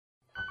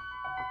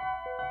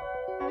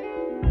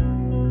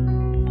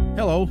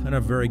Hello, and a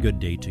very good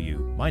day to you.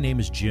 My name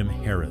is Jim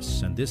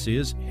Harris, and this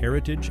is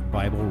Heritage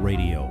Bible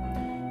Radio.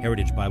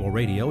 Heritage Bible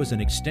Radio is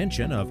an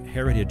extension of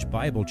Heritage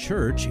Bible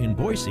Church in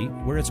Boise,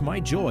 where it's my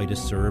joy to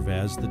serve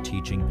as the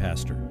teaching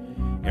pastor.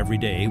 Every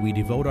day, we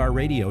devote our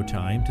radio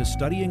time to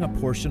studying a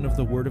portion of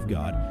the Word of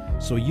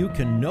God so you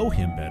can know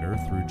Him better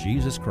through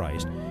Jesus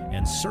Christ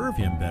and serve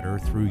Him better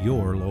through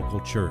your local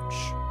church.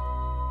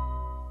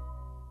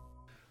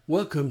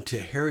 Welcome to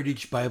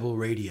Heritage Bible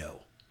Radio.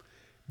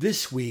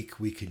 This week,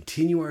 we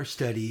continue our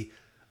study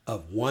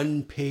of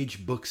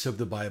one-page books of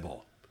the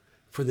Bible.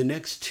 For the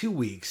next 2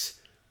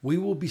 weeks, we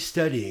will be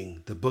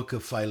studying the book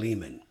of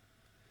Philemon.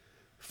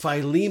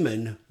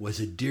 Philemon was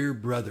a dear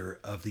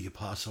brother of the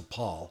Apostle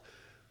Paul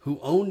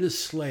who owned a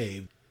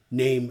slave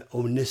named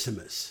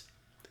Onesimus.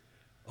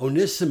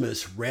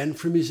 Onesimus ran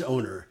from his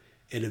owner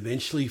and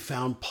eventually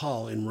found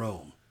Paul in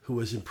Rome, who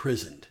was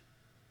imprisoned.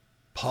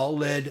 Paul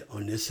led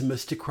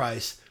Onesimus to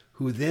Christ,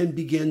 who then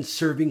began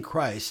serving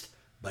Christ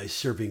by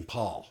serving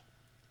Paul.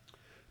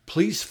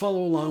 Please follow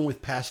along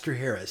with Pastor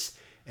Harris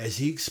as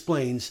he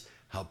explains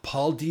how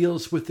Paul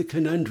deals with the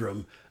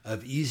conundrum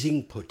of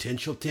easing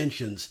potential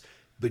tensions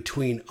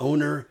between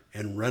owner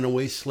and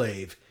runaway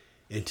slave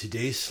in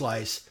today's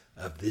slice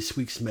of this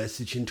week's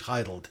message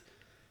entitled,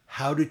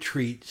 How to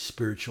Treat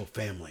Spiritual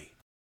Family.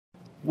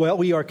 Well,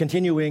 we are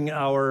continuing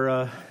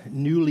our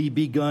newly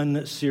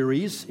begun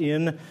series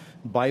in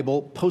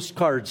Bible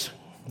postcards,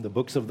 the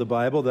books of the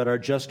Bible that are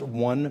just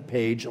one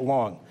page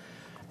long.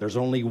 There's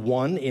only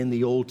one in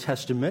the Old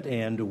Testament,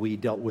 and we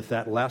dealt with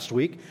that last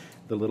week,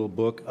 the little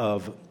book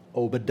of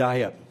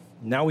Obadiah.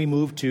 Now we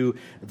move to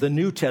the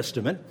New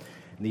Testament.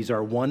 These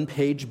are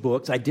one-page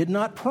books. I did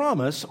not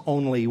promise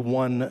only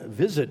one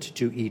visit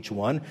to each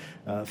one.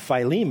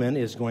 Philemon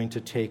is going to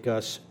take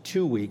us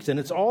 2 weeks, and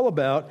it's all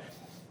about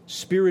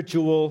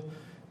spiritual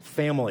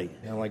family.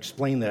 And I'll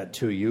explain that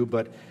to you,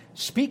 but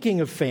speaking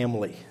of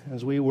family,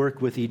 as we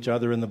work with each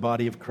other in the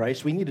body of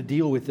Christ, we need to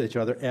deal with each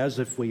other as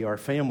if we are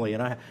family.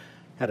 And I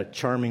had a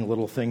charming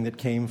little thing that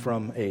came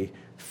from a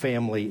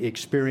family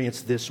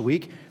experience this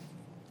week.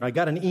 I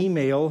got an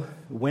email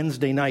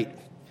Wednesday night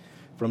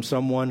from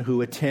someone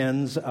who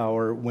attends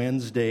our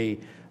Wednesday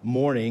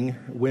morning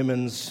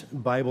women's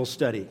Bible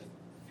study.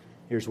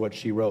 Here's what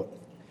she wrote.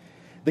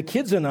 The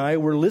kids and I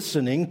were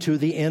listening to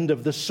the end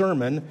of the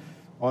sermon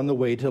on the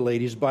way to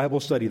ladies' Bible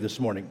study this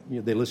morning.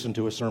 They listen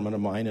to a sermon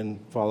of mine and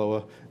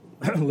follow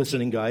a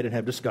listening guide and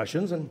have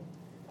discussions, and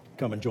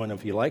come and join them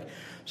if you like.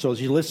 So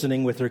she's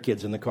listening with her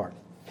kids in the car.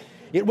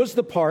 It was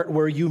the part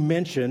where you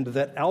mentioned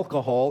that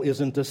alcohol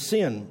isn't a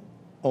sin,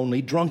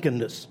 only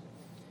drunkenness.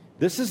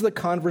 This is the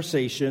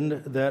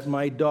conversation that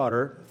my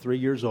daughter, 3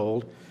 years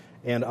old,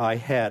 and I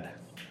had.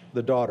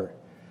 The daughter,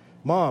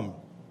 Mom,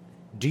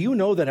 do you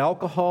know that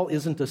alcohol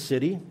isn't a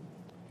city?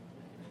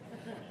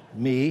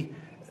 Me,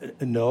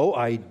 no,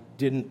 I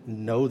didn't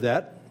know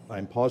that.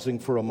 I'm pausing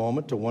for a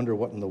moment to wonder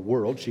what in the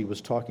world she was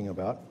talking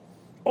about.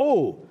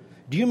 Oh,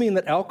 do you mean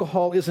that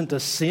alcohol isn't a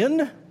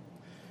sin?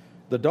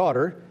 The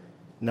daughter,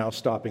 now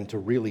stopping to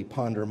really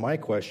ponder my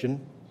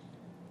question,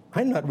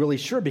 I'm not really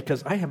sure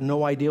because I have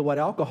no idea what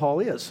alcohol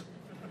is.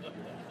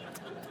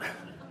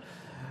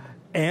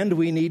 And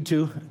we need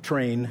to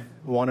train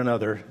one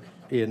another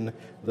in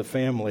the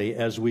family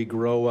as we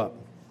grow up.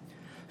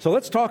 So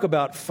let's talk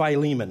about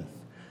Philemon.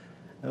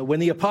 When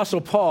the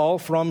Apostle Paul,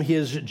 from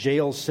his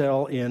jail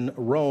cell in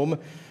Rome,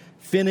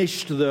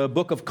 finished the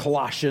book of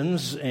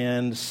Colossians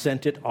and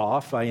sent it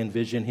off, I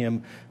envision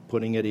him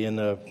putting it in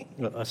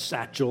a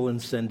satchel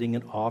and sending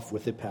it off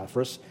with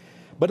Epaphras.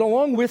 But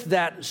along with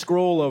that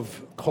scroll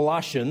of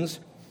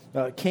Colossians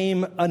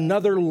came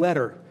another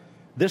letter,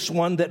 this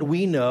one that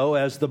we know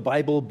as the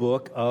Bible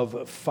book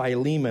of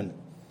Philemon.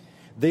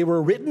 They were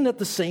written at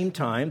the same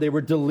time. They were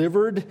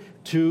delivered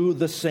to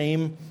the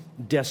same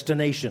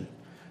destination.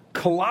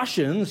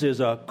 Colossians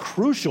is a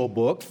crucial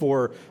book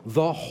for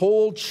the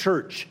whole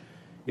church.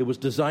 It was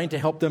designed to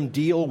help them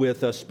deal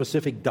with a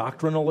specific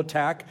doctrinal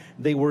attack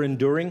they were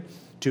enduring,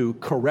 to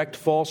correct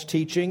false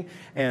teaching,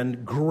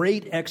 and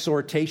great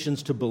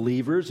exhortations to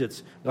believers.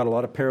 It's got a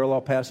lot of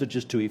parallel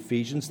passages to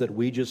Ephesians that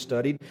we just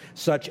studied,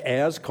 such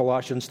as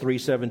Colossians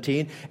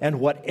 3:17, and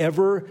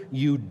whatever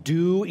you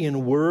do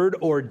in word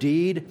or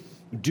deed,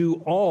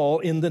 do all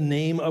in the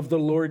name of the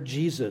Lord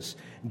Jesus,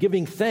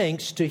 giving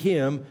thanks to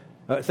Him,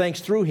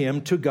 thanks through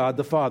Him to God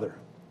the Father.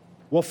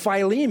 Well,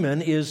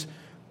 Philemon is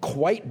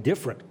quite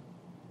different,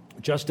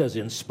 just as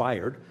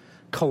inspired.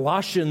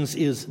 Colossians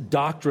is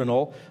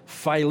doctrinal.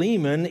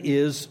 Philemon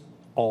is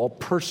all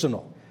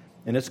personal.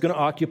 And it's going to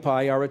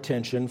occupy our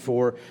attention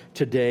for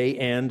today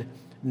and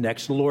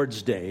next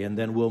Lord's Day. And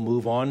then we'll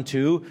move on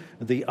to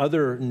the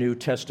other New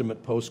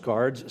Testament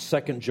postcards,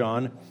 2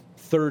 John,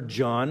 3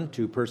 John,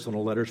 2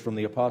 personal letters from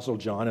the Apostle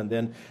John, and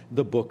then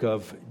the book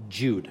of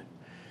Jude.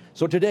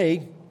 So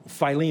today,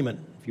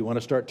 Philemon. If you want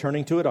to start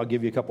turning to it, I'll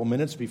give you a couple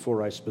minutes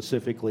before I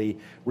specifically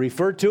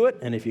refer to it.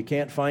 And if you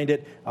can't find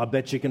it, I'll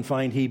bet you can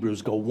find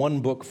Hebrews. Go one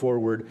book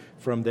forward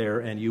from there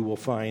and you will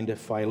find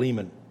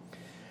Philemon.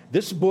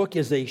 This book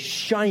is a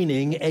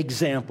shining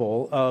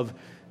example of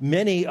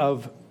many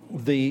of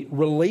the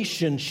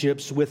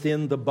relationships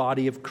within the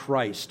body of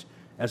Christ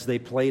as they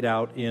played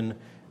out in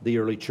the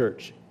early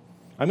church.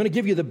 I'm going to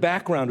give you the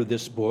background of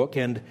this book,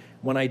 and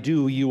when I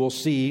do, you will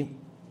see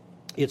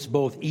it's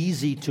both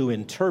easy to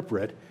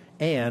interpret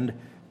and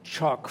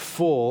chock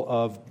full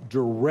of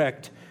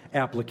direct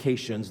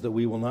applications that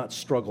we will not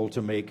struggle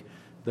to make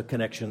the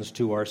connections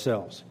to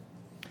ourselves.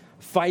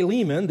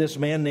 Philemon, this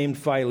man named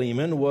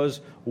Philemon,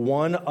 was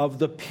one of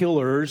the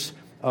pillars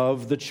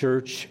of the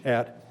church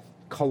at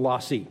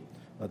Colossae.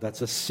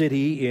 That's a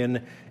city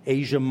in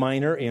Asia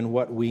Minor in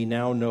what we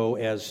now know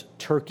as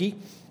Turkey.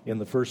 In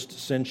the first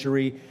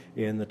century,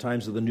 in the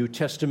times of the New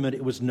Testament,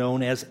 it was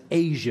known as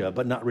Asia,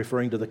 but not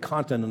referring to the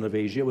continent of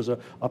Asia. It was a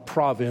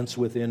province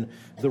within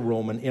the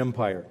Roman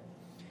Empire.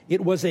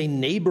 It was a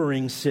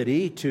neighboring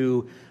city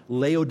to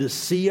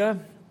Laodicea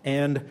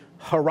and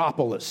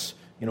Hierapolis.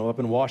 You know, up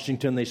in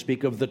Washington, they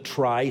speak of the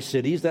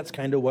Tri-Cities. That's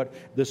kind of what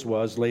this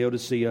was,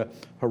 Laodicea,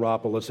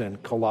 Hierapolis,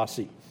 and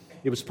Colossae.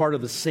 It was part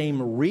of the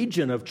same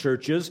region of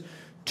churches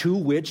to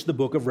which the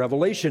book of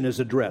Revelation is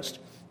addressed.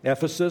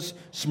 Ephesus,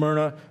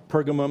 Smyrna,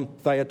 Pergamum,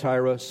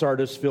 Thyatira,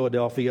 Sardis,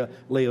 Philadelphia,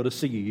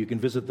 Laodicea. You can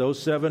visit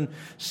those 7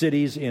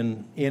 cities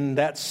in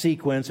that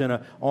sequence in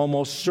an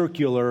almost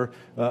circular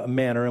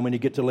manner. And when you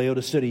get to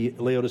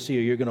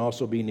Laodicea, you're going to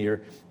also be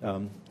near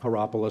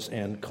Hierapolis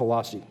and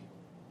Colossae.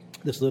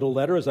 This little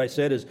letter, as I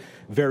said, is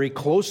very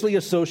closely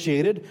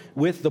associated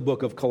with the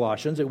book of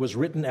Colossians. It was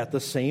written at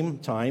the same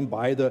time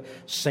by the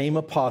same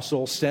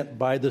apostle, sent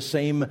by the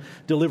same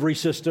delivery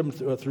system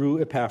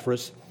through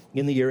Epaphras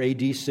in the year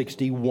AD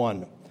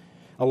 61.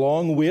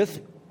 Along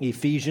with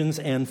Ephesians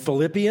and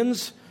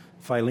Philippians,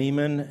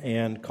 Philemon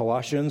and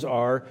Colossians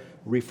are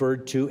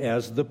referred to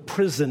as the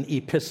prison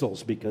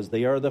epistles because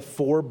they are the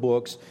 4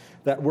 books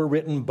that were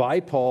written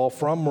by Paul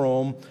from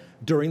Rome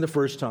during the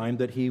first time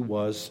that he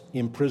was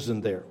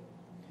imprisoned there.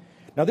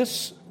 Now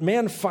this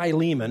man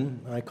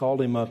Philemon, I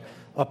called him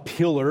a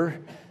pillar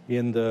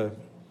in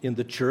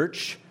the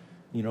church.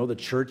 You know, the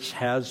church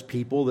has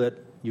people that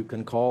you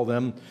can call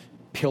them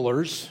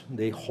pillars.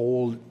 They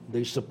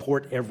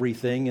support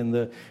everything in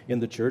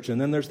the church.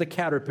 And then there's the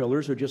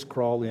caterpillars who just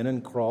crawl in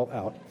and crawl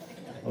out.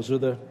 Those are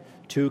the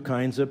 2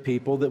 kinds of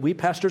people that we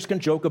pastors can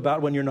joke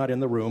about when you're not in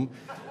the room.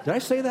 Did I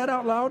say that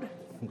out loud?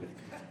 Okay.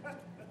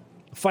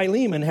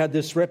 Philemon had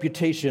this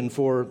reputation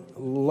for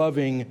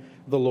loving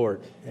the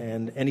Lord,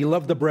 and he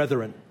loved the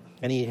brethren,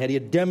 and he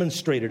had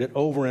demonstrated it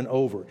over and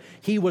over.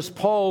 He was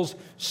Paul's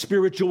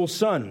spiritual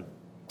son,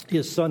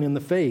 his son in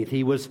the faith.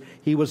 He was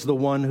the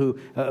one who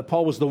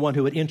Paul was the one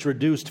who had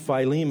introduced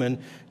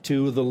Philemon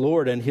to the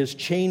Lord, and his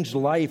changed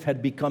life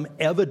had become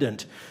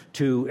evident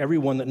to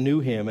everyone that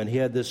knew him, and he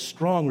had this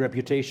strong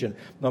reputation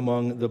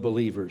among the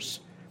believers.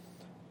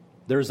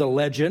 There's a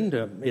legend.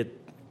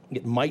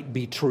 It might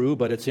be true,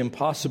 but it's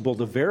impossible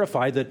to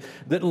verify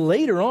that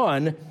later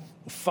on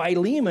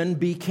Philemon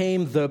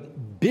became the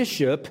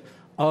bishop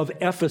of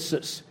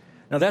Ephesus.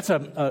 Now, that's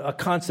a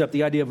concept,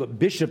 the idea of a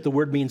bishop. The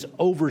word means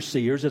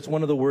overseers. It's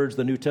one of the words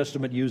the New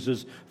Testament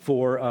uses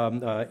for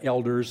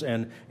elders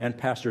and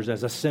pastors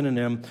as a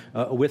synonym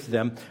with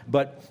them.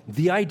 But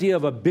the idea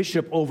of a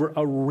bishop over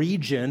a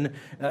region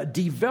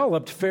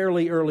developed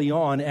fairly early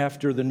on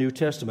after the New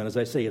Testament. As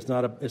I say, it's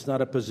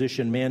not a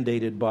position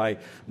mandated by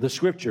the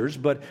Scriptures,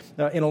 but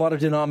in a lot of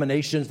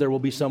denominations, there will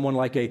be someone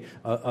like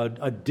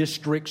a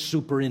district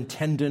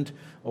superintendent,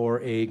 or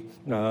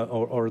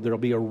there'll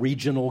be a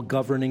regional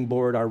governing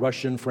board. Our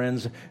Russian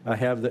friends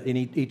have in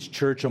each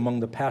church among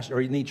the pastors,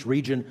 or in each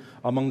region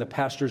among the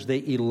pastors, they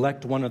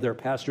elect one of their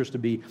pastors to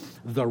be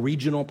the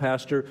regional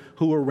pastor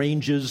who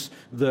arranges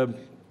the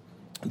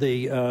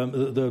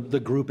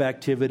group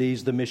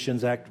activities, the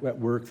missions at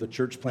work, the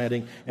church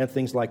planting, and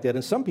things like that.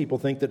 And some people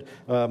think that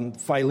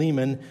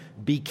Philemon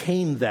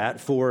became that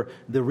for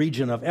the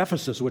region of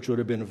Ephesus, which would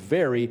have been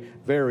very,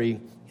 very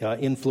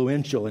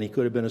influential, and he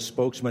could have been a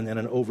spokesman and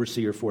an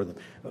overseer for them.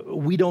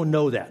 We don't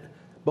know that,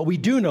 but we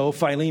do know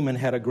Philemon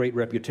had a great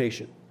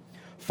reputation.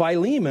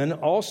 Philemon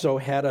also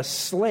had a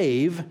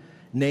slave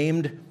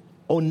named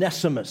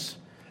Onesimus.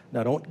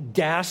 Now, don't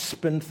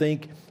gasp and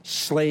think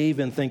slave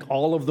and think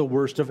all of the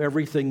worst of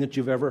everything that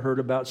you've ever heard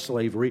about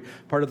slavery.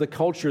 Part of the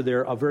culture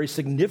there, a very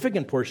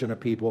significant portion of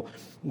people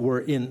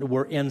were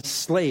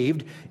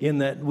enslaved, in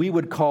that we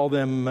would call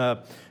them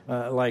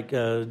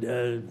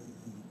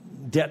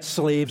debt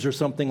slaves or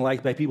something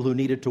like that, people who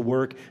needed to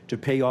work to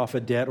pay off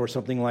a debt or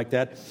something like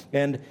that.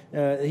 And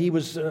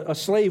a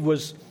slave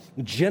was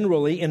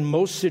generally, in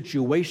most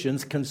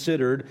situations,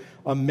 considered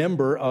a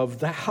member of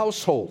the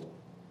household.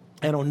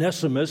 And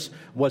Onesimus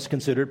was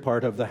considered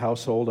part of the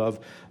household of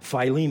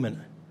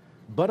Philemon.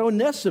 But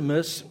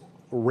Onesimus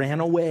ran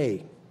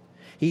away.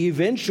 He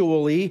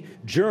eventually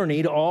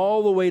journeyed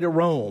all the way to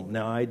Rome.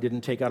 Now, I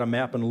didn't take out a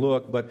map and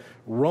look, but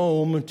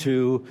Rome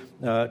to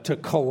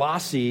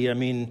Colossae, I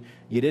mean,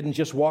 you didn't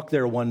just walk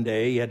there one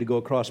day. You had to go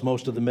across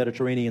most of the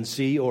Mediterranean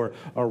Sea or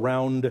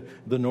around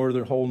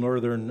the whole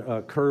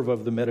northern curve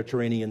of the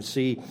Mediterranean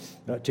Sea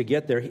to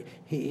get there.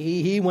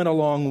 He went a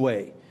long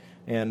way.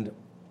 And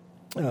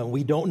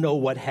we don't know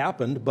what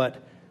happened,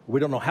 but We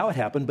don't know how it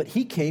happened, but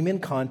he came in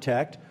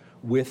contact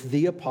with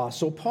the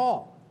Apostle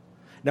Paul.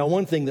 Now,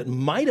 one thing that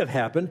might have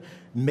happened,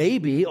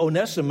 maybe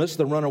Onesimus,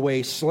 the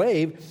runaway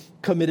slave,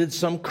 committed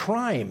some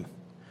crime.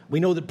 We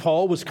know that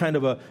Paul was kind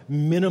of a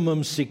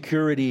minimum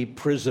security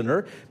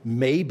prisoner.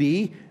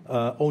 Maybe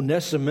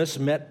Onesimus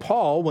met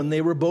Paul when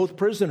they were both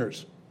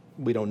prisoners.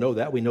 We don't know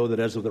that. We know that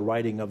as of the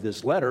writing of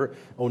this letter,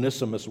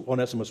 Onesimus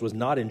was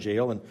not in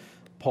jail and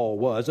Paul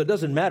was. It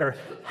doesn't matter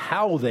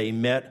how they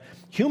met.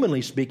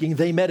 Humanly speaking,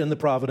 they met in the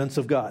providence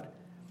of God.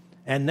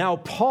 And now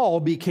Paul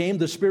became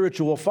the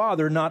spiritual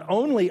father not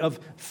only of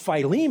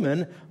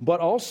Philemon, but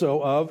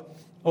also of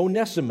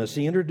Onesimus.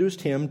 He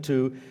introduced him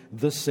to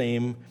the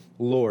same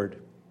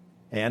Lord.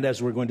 And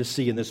as we're going to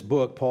see in this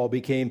book, Paul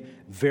became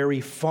very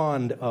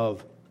fond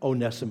of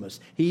Onesimus.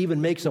 He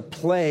even makes a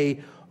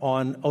play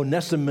on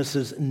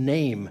Onesimus's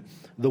name.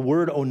 The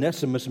word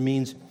Onesimus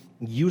means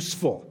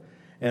useful.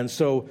 And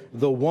so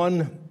the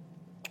one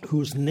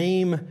whose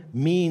name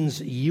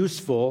means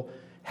useful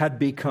had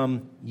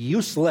become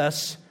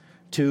useless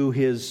to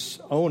his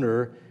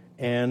owner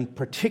and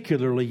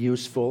particularly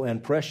useful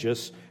and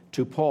precious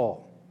to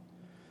Paul.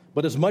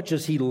 But as much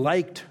as he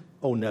liked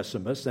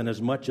Onesimus and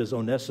as much as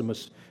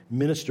Onesimus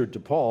ministered to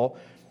Paul,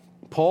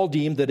 Paul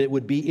deemed that it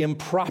would be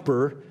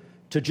improper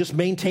to just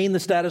maintain the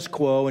status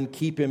quo and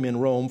keep him in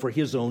Rome for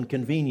his own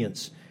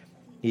convenience.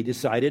 He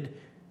decided,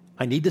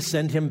 I need to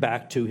send him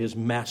back to his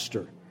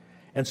master.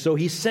 And so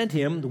he sent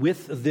him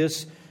with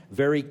this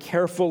very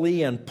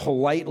carefully and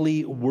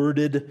politely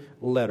worded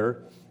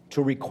letter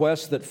to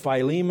request that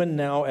Philemon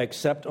now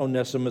accept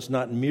Onesimus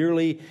not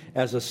merely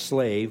as a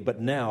slave,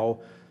 but now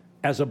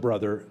as a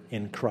brother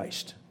in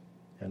Christ.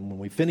 And when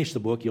we finish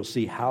the book, you'll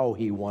see how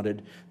he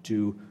wanted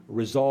to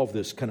resolve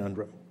this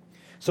conundrum.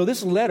 So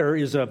this letter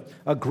is a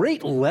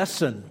great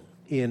lesson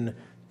in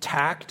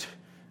tact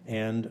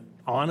and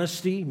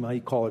honesty. You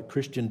might call it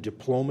Christian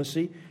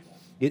diplomacy.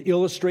 It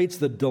illustrates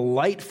the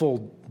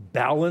delightful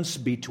balance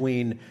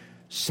between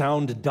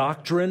sound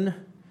doctrine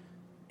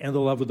and the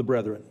love of the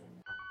brethren.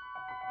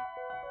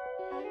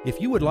 If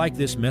you would like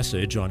this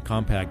message on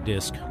compact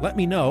disc, let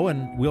me know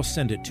and we'll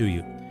send it to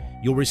you.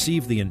 You'll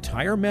receive the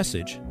entire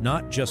message,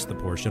 not just the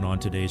portion on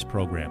today's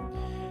program.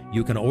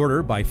 You can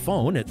order by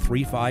phone at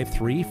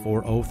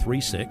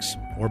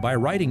 353-4036 or by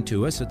writing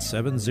to us at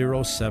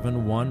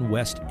 7071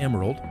 West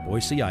Emerald,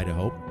 Boise,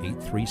 Idaho,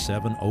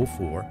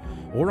 83704,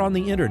 or on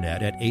the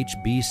internet at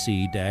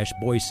hbc-boise.org.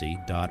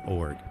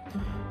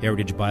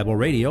 Heritage Bible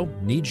Radio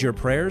needs your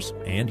prayers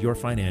and your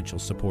financial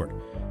support.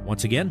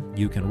 Once again,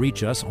 you can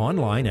reach us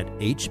online at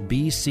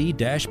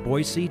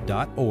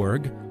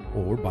hbc-boise.org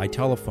or by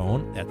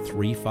telephone at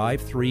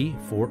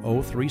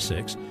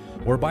 353-4036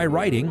 or by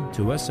writing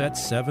to us at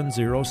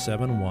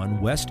 7071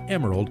 West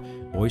Emerald,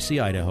 Boise,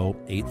 Idaho,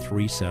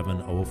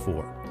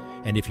 83704.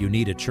 And if you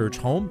need a church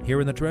home here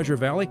in the Treasure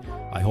Valley,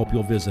 I hope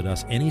you'll visit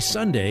us any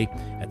Sunday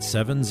at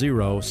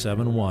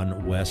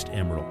 7071 West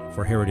Emerald.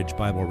 For Heritage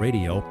Bible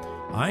Radio,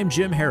 I'm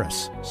Jim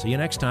Harris. See you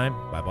next time.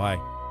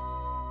 Bye-bye.